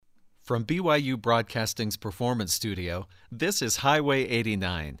From BYU Broadcasting's Performance Studio, this is Highway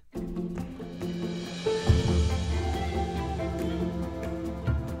 89.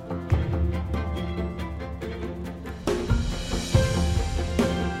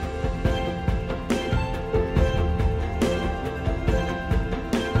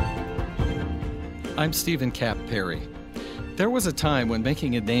 I'm Stephen Cap Perry. There was a time when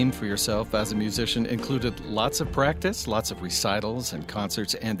making a name for yourself as a musician included lots of practice, lots of recitals and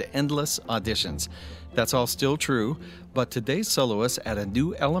concerts, and endless auditions. That's all still true, but today's soloists add a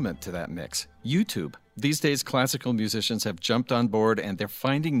new element to that mix: YouTube. These days, classical musicians have jumped on board, and they're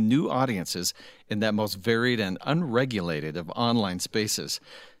finding new audiences in that most varied and unregulated of online spaces.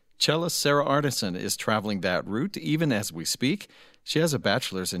 Cellist Sarah Arneson is traveling that route even as we speak. She has a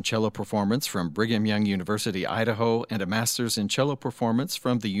bachelor's in cello performance from Brigham Young University, Idaho, and a master's in cello performance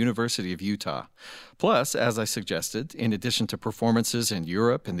from the University of Utah. Plus, as I suggested, in addition to performances in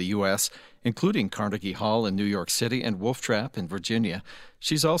Europe and the U.S., including Carnegie Hall in New York City and Wolf Trap in Virginia,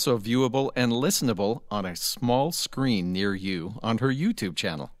 she's also viewable and listenable on a small screen near you on her YouTube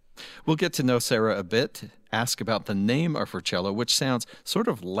channel. We'll get to know Sarah a bit, ask about the name of her cello, which sounds sort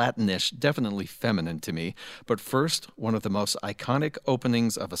of Latinish, definitely feminine to me. But first, one of the most iconic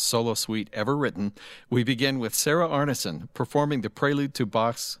openings of a solo suite ever written. We begin with Sarah Arneson performing the prelude to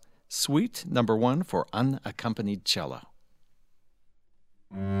Bach's Suite No. 1 for unaccompanied cello.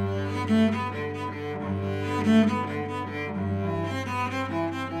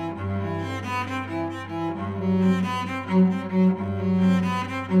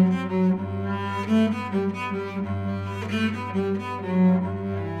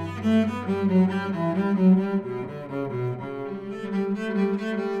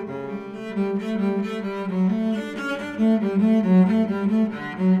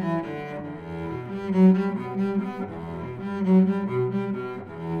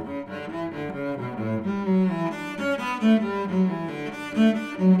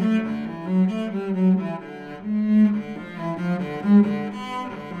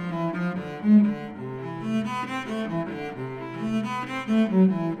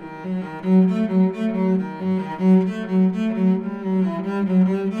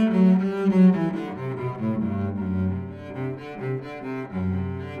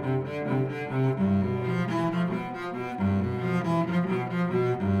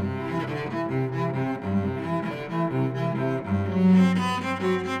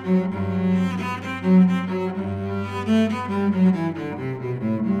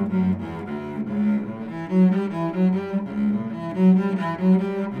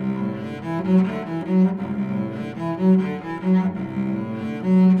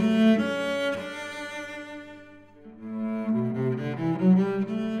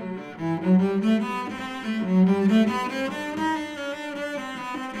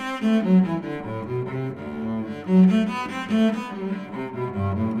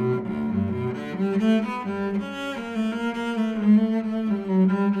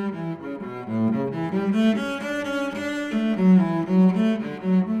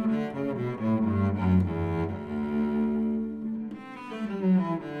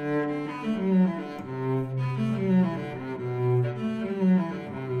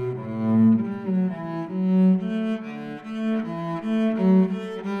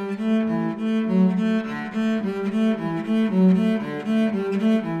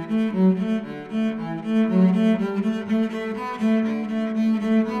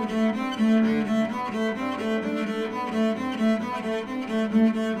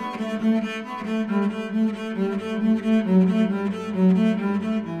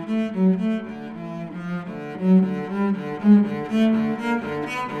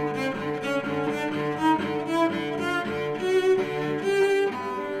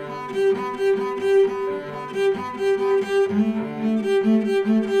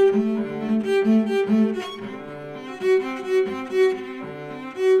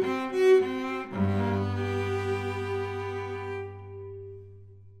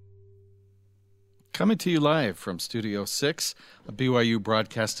 Coming to you live from Studio 6, a BYU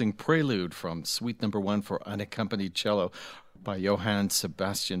Broadcasting prelude from Suite No. 1 for unaccompanied cello by Johann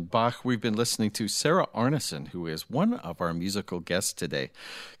Sebastian Bach. We've been listening to Sarah Arneson, who is one of our musical guests today.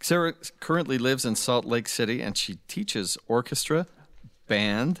 Sarah currently lives in Salt Lake City, and she teaches orchestra,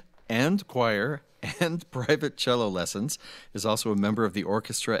 band, and choir, and private cello lessons, is also a member of the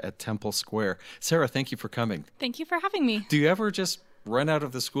orchestra at Temple Square. Sarah, thank you for coming. Thank you for having me. Do you ever just run out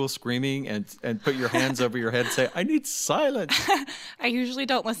of the school screaming and put your hands over your head and say, I need silence? I usually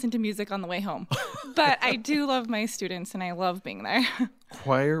don't listen to music on the way home, but I do love my students and I love being there.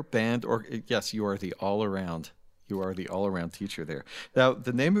 Choir, band, or yes, you are the all-around. You are the all-around teacher there. Now,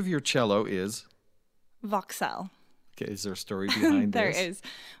 the name of your cello is? Voxel. Okay, is there a story behind There this? is.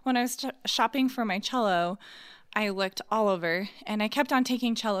 When I was shopping for my cello, I looked all over, and I kept on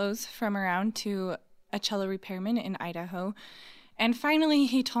taking cellos from around to a cello repairman in Idaho. And finally,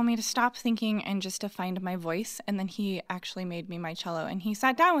 he told me to stop thinking and just to find my voice. And then he actually made me my cello. And he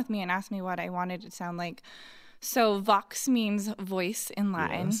sat down with me and asked me what I wanted it to sound like. So vox means voice in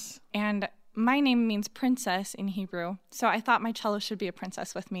Latin. Yes. And my name means princess in Hebrew. So I thought my cello should be a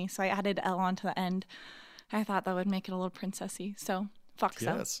princess with me. So I added L onto the end. I thought that would make it a little princessy. So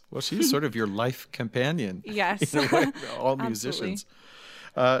Voxel. Yes. Well, she's sort of your life companion. Yes. In a way, all Absolutely. musicians.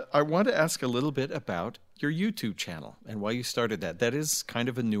 I want to ask a little bit about your YouTube channel and why you started that. That is kind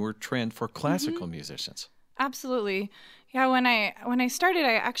of a newer trend for classical musicians. Absolutely. Yeah, when I started,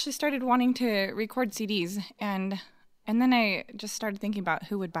 I actually started wanting to record CDs, and then I just started thinking about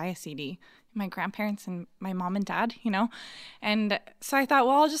who would buy a CD. My grandparents and my mom and dad, And so I thought,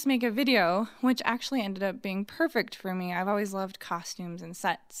 well, I'll just make a video, which actually ended up being perfect for me. I've always loved costumes and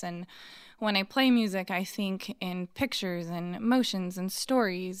sets, and when I play music, I think in pictures and motions and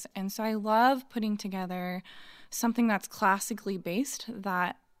stories. And so I love putting together something that's classically based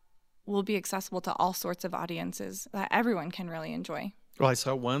that will be accessible to all sorts of audiences that everyone can really enjoy. Well, I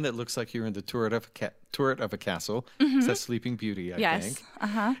saw one that looks like you're in the turret of a castle. It's that Sleeping Beauty, I think.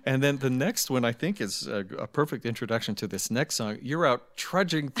 Yes. And then the next one, I think, is a perfect introduction to this next song. You're out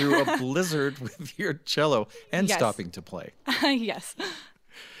trudging through a blizzard with your cello and Yes. stopping to play. Yes.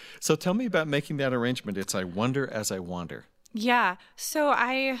 So tell me about making that arrangement. It's I Wonder as I Wander. Yeah. So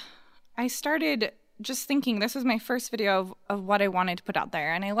I started just thinking this was my first video of what I wanted to put out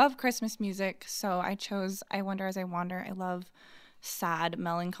there. And I love Christmas music, so I chose I Wonder as I Wander. I love sad,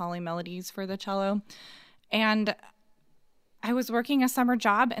 melancholy melodies for the cello. And I was working a summer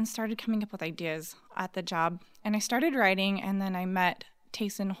job and started coming up with ideas at the job. And I started writing, and then I met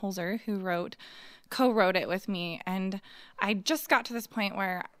Tayson Holzer, who co-wrote it with me. And I just got to this point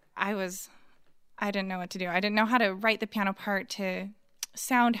where I didn't know what to do. I didn't know how to write the piano part to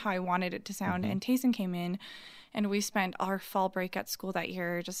sound how I wanted it to sound. And Tayson came in, and we spent our fall break at school that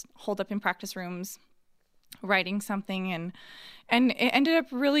year just holed up in practice rooms writing something, and it ended up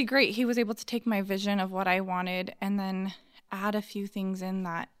really great. He was able to take my vision of what I wanted and then add a few things in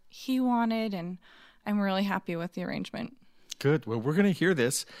that he wanted, and I'm really happy with the arrangement. Good. Well, we're going to hear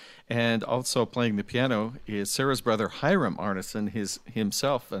this. And also playing the piano is Sarah's brother, Hiram Arneson,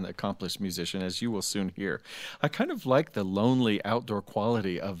 himself an accomplished musician, as you will soon hear. I kind of like the lonely outdoor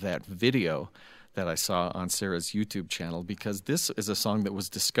quality of that video that I saw on Sarah's YouTube channel, because this is a song that was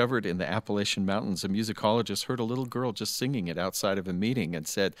discovered in the Appalachian Mountains. A musicologist heard a little girl just singing it outside of a meeting and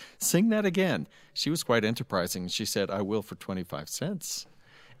said, "Sing that again." She was quite enterprising. She said, "I will for 25 cents.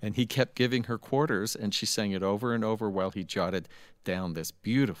 And he kept giving her quarters, and she sang it over and over while he jotted down this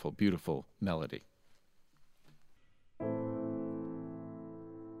beautiful, beautiful melody.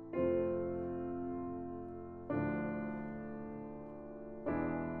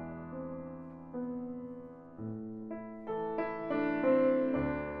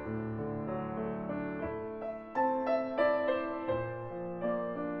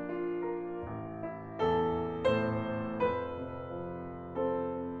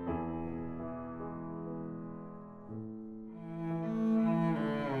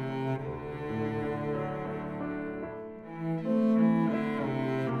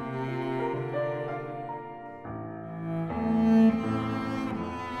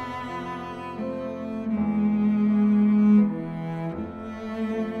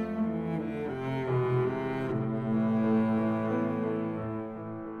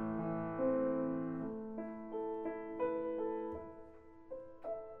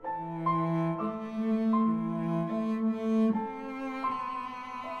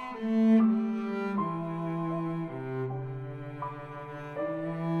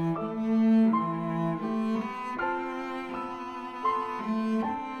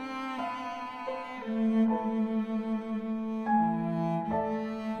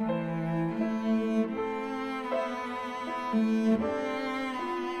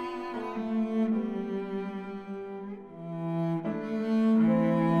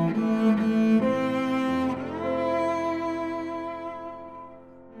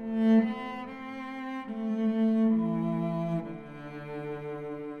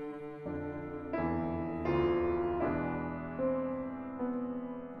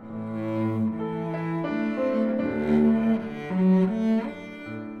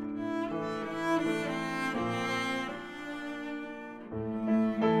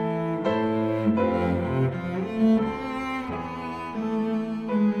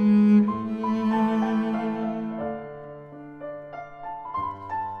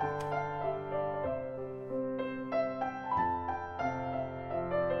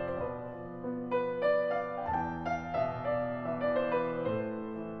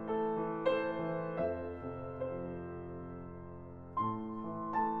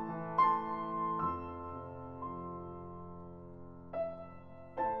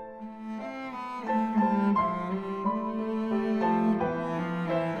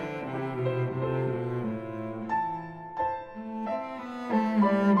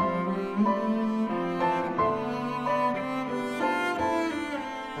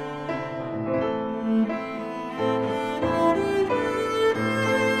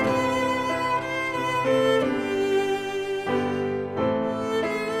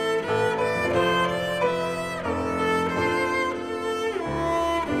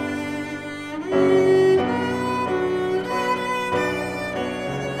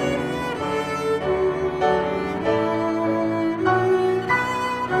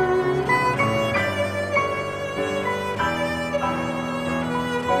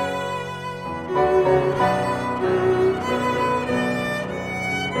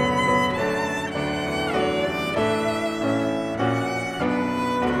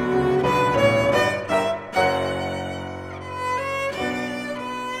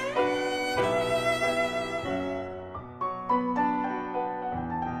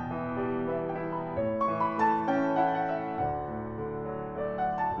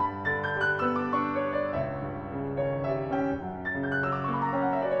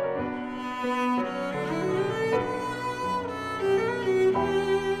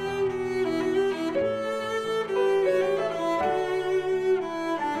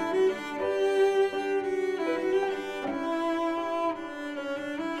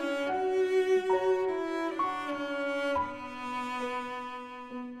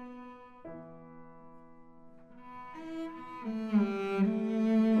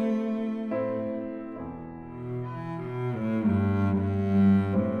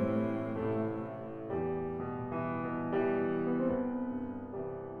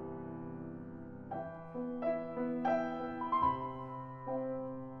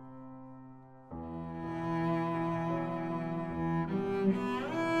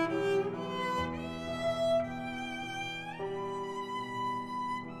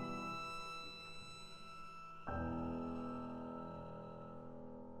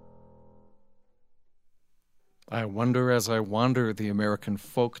 I Wonder As I Wander, the American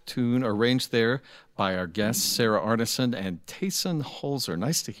folk tune arranged there by our guests, Sarah Arneson and Tayson Holzer.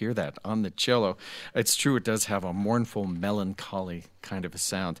 Nice to hear that on the cello. It's true, it does have a mournful, melancholy kind of a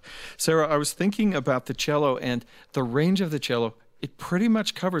sound. Sarah, I was thinking about the cello and the range of the cello. It pretty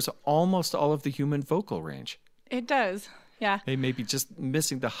much covers almost all of the human vocal range. It does, yeah. They may be just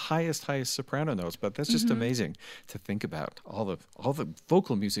missing the highest soprano notes, but that's just amazing to think about all the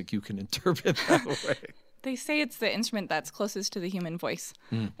vocal music you can interpret that way. They say it's the instrument that's closest to the human voice,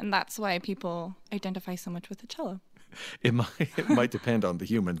 and that's why people identify so much with the cello. It might depend on the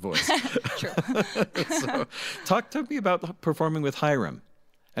human voice. True. So, talk to me about performing with Hiram.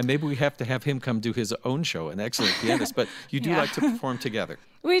 And maybe we have to have him come do his own show, an excellent pianist, but you do like to perform together.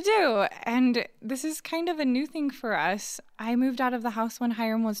 We do, and this is kind of a new thing for us. I moved out of the house when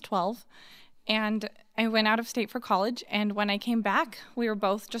Hiram was 12, and I went out of state for college, and when I came back, we were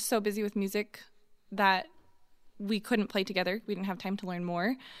both just so busy with music that we couldn't play together. We didn't have time to learn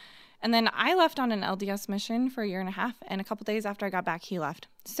more. And then I left on an LDS mission for a year and a half, and a couple days after I got back, he left.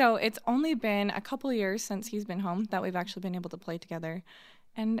 So it's only been a couple years since he's been home that we've actually been able to play together.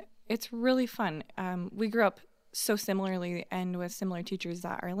 And it's really fun. We grew up so similarly and with similar teachers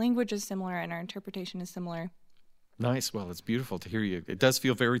that our language is similar and our interpretation is similar. Nice. Well, it's beautiful to hear you. It does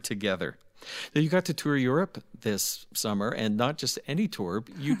feel very together. Now, you got to tour Europe this summer, and not just any tour.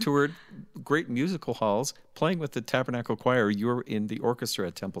 You toured great musical halls, playing with the Tabernacle Choir. You were in the orchestra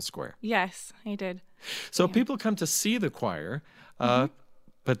at Temple Square. Yes, I did. So people come to see the choir,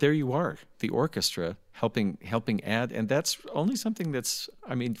 but there you are, the orchestra, helping add. And that's only something that's,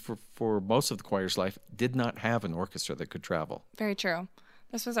 I mean, for most of the choir's life, did not have an orchestra that could travel. Very true.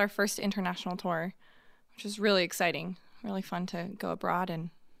 This was our first international tour, which was really exciting, really fun to go abroad, and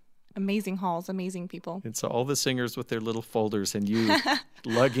amazing halls, amazing people. And so all the singers with their little folders and you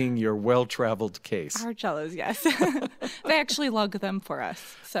lugging your well-traveled case. Our cellos, yes. They actually lug them for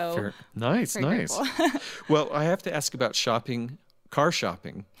us. So Fair. Nice. Well, I have to ask about car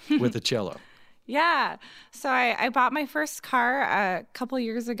shopping with a cello. Yeah. So I bought my first car a couple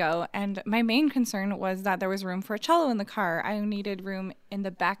years ago, and my main concern was that there was room for a cello in the car. I needed room in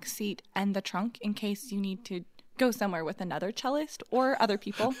the back seat and the trunk in case you need to go somewhere with another cellist or other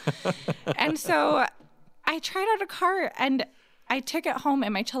people. And so I tried out a car, and I took it home,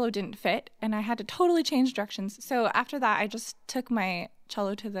 and my cello didn't fit, and I had to totally change directions. So after that, I just took my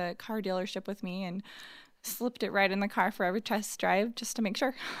cello to the car dealership with me and slipped it right in the car for every test drive just to make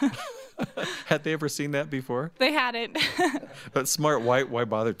sure. Had they ever seen that before? They hadn't. But smart. Why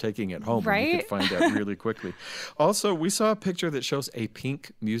bother taking it home? Right? When you could find out really quickly. Also, we saw a picture that shows a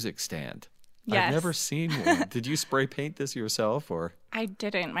pink music stand. Yes. I've never seen one. Did you spray paint this yourself, or? I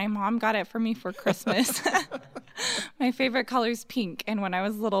didn't. My mom got it for me for Christmas. My favorite color is pink. And when I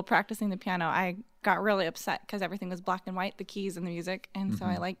was little practicing the piano, I got really upset because everything was black and white, the keys and the music. And so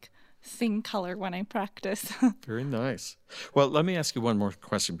I like seeing color when I practice. Very nice. Well, let me ask you one more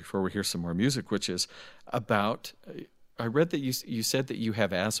question before we hear some more music, which is about, I read that you said that you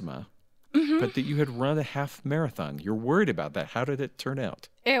have asthma, but that you had run a half marathon. You're worried about that. How did it turn out?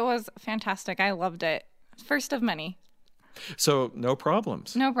 It was fantastic. I loved it. First of many. So no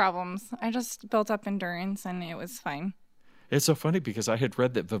problems. No problems. I just built up endurance and it was fine. It's so funny because I had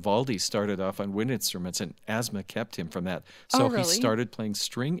read that Vivaldi started off on wind instruments and asthma kept him from that. So really? he started playing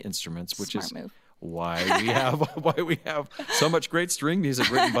string instruments, which Smart is move. why we have so much great string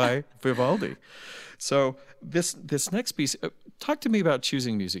music written by Vivaldi. So this next piece, talk to me about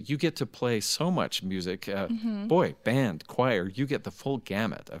choosing music. You get to play so much music. Boy, band, choir, you get the full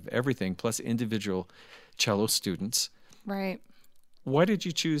gamut of everything, plus individual cello students. Right. Why did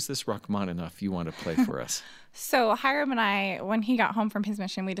you choose this Rachmaninoff you want to play for us? So Hiram and I, when he got home from his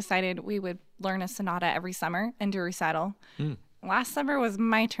mission, we decided we would learn a sonata every summer and do a recital. Last summer was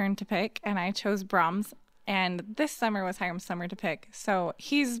my turn to pick, and I chose Brahms. And this summer was Hiram's summer to pick. So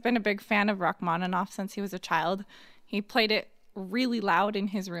he's been a big fan of Rachmaninoff since he was a child. He played it really loud in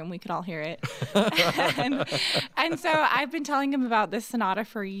his room. We could all hear it. and so I've been telling him about this sonata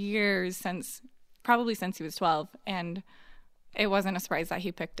for years, probably since he was 12. And it wasn't a surprise that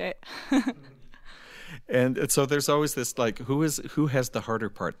he picked it. And so there's always this, like, who has the harder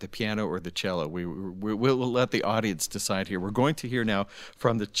part, the piano or the cello? We'll let the audience decide here. We're going to hear now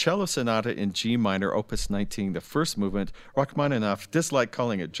from the Cello Sonata in G minor, Opus 19, the first movement. Rachmaninoff disliked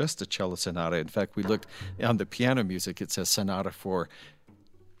calling it just a cello sonata. In fact, we looked on the piano music. It says sonata for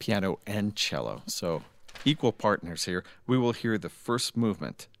piano and cello. So equal partners here. We will hear the first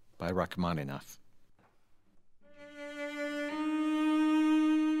movement by Rachmaninoff.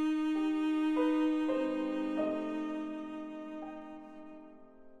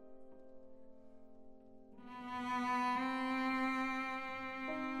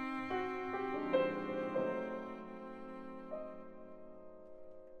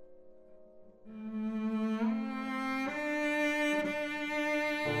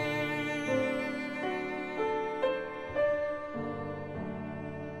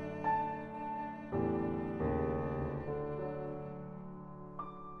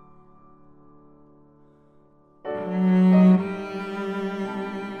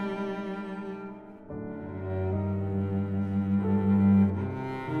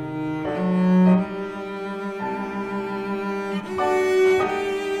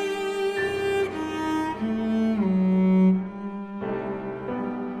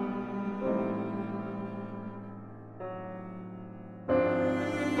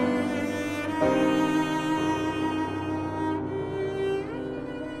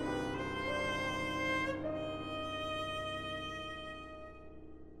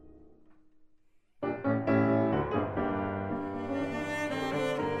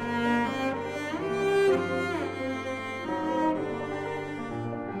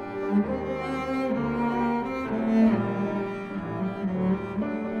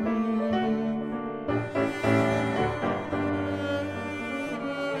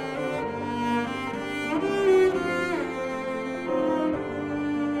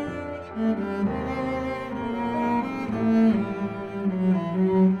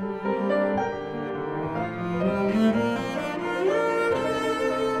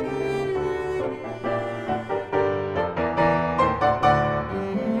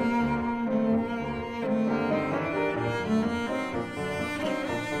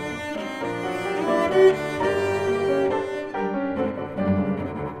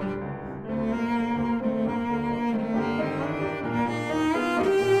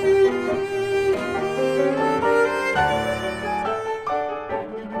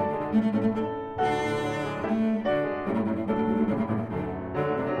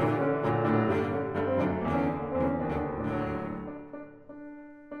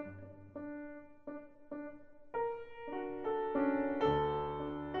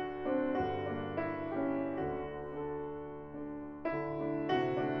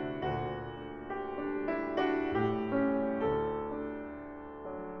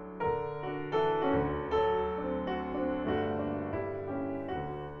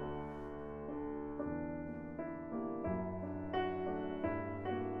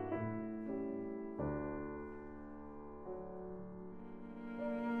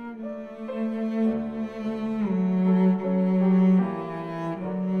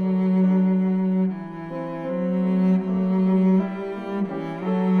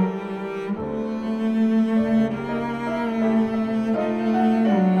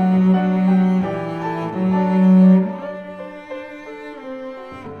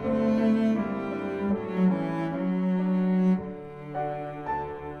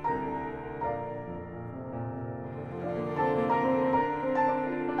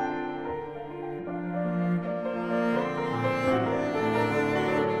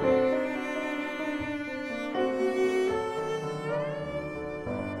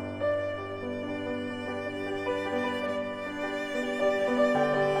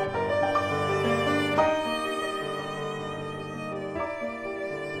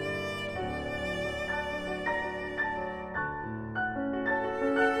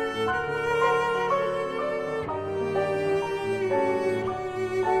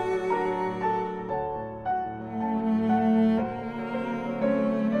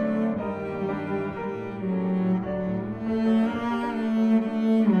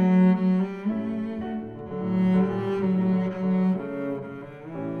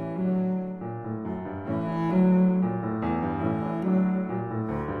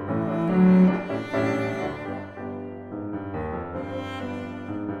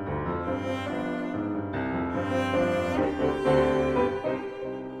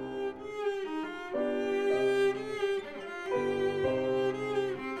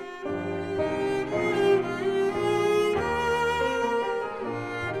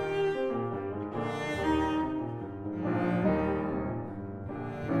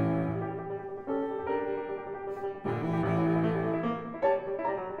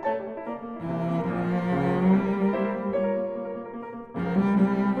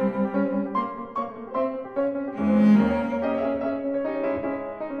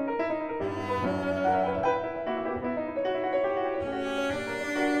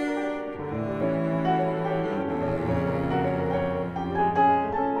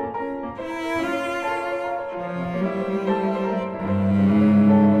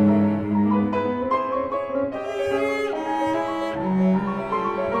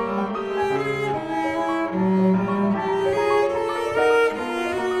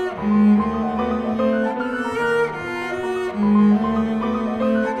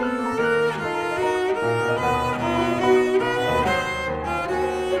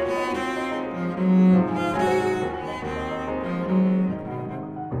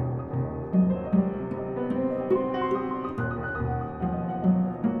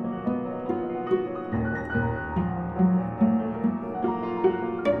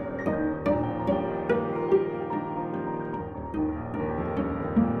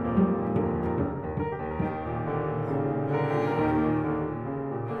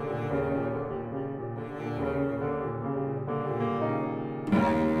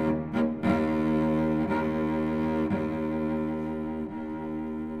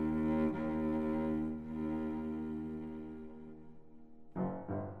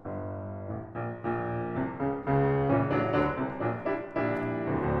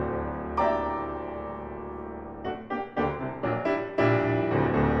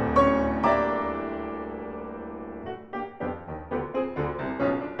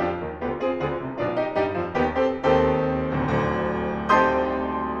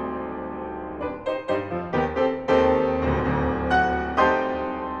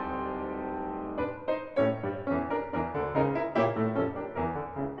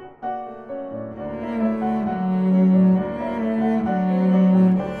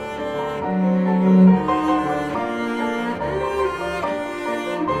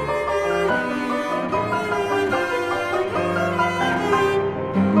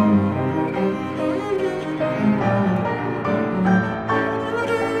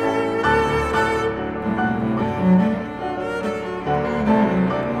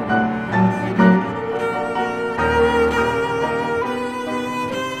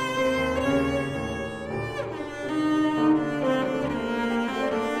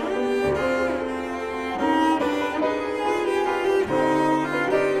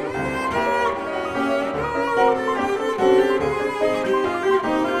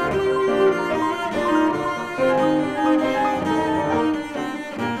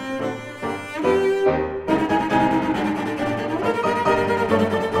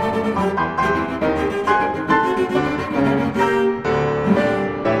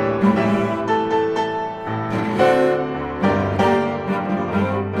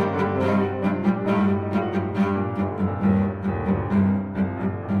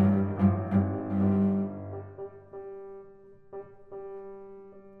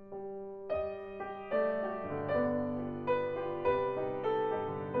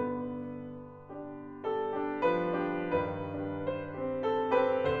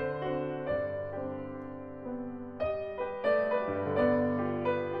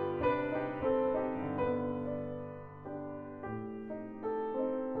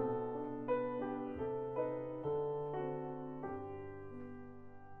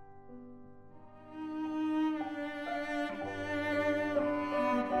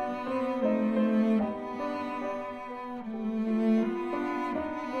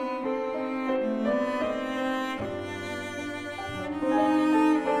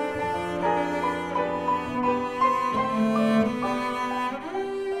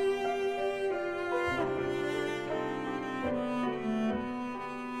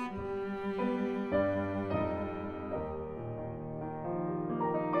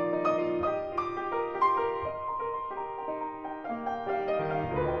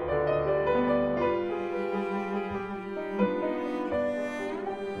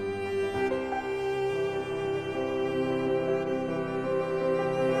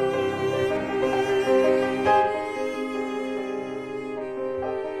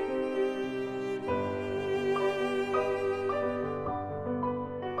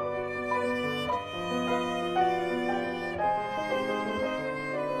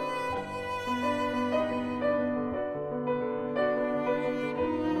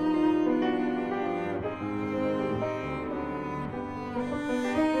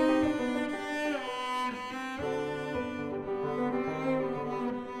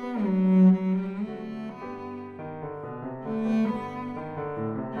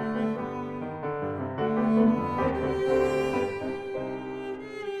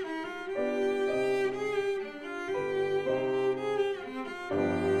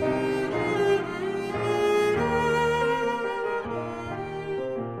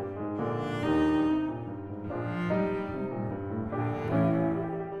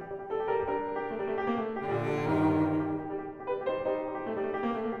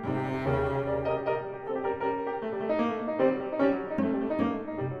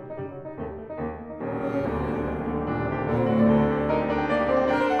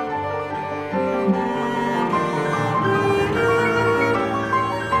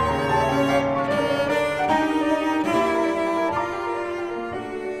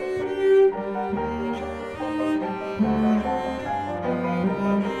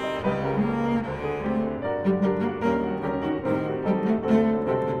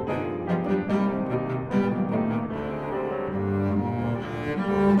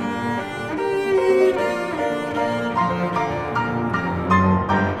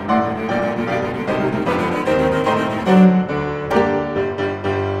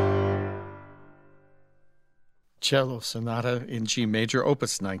 Cello Sonata in G Major,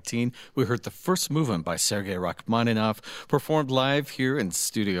 Opus 19. We heard the first movement by Sergei Rachmaninoff, performed live here in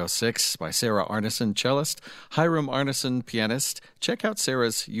Studio 6 by Sarah Arneson, cellist, Hiram Arneson, pianist. Check out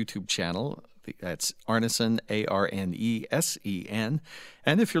Sarah's YouTube channel. That's Arneson, Arnesen.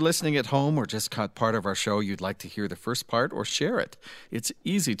 And if you're listening at home or just caught part of our show, you'd like to hear the first part or share it. It's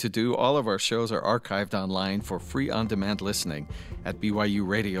easy to do. All of our shows are archived online for free on-demand listening at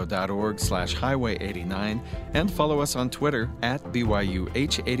byuradio.org/highway89 and follow us on Twitter at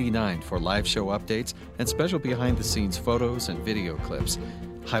BYUH89 for live show updates and special behind-the-scenes photos and video clips.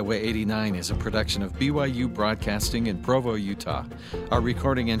 Highway 89 is a production of BYU Broadcasting in Provo, Utah. Our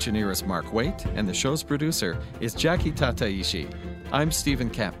recording engineer is Mark Waite, and the show's producer is Jackie Tataishi. I'm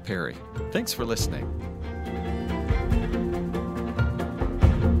Stephen Kapp Perry. Thanks for listening.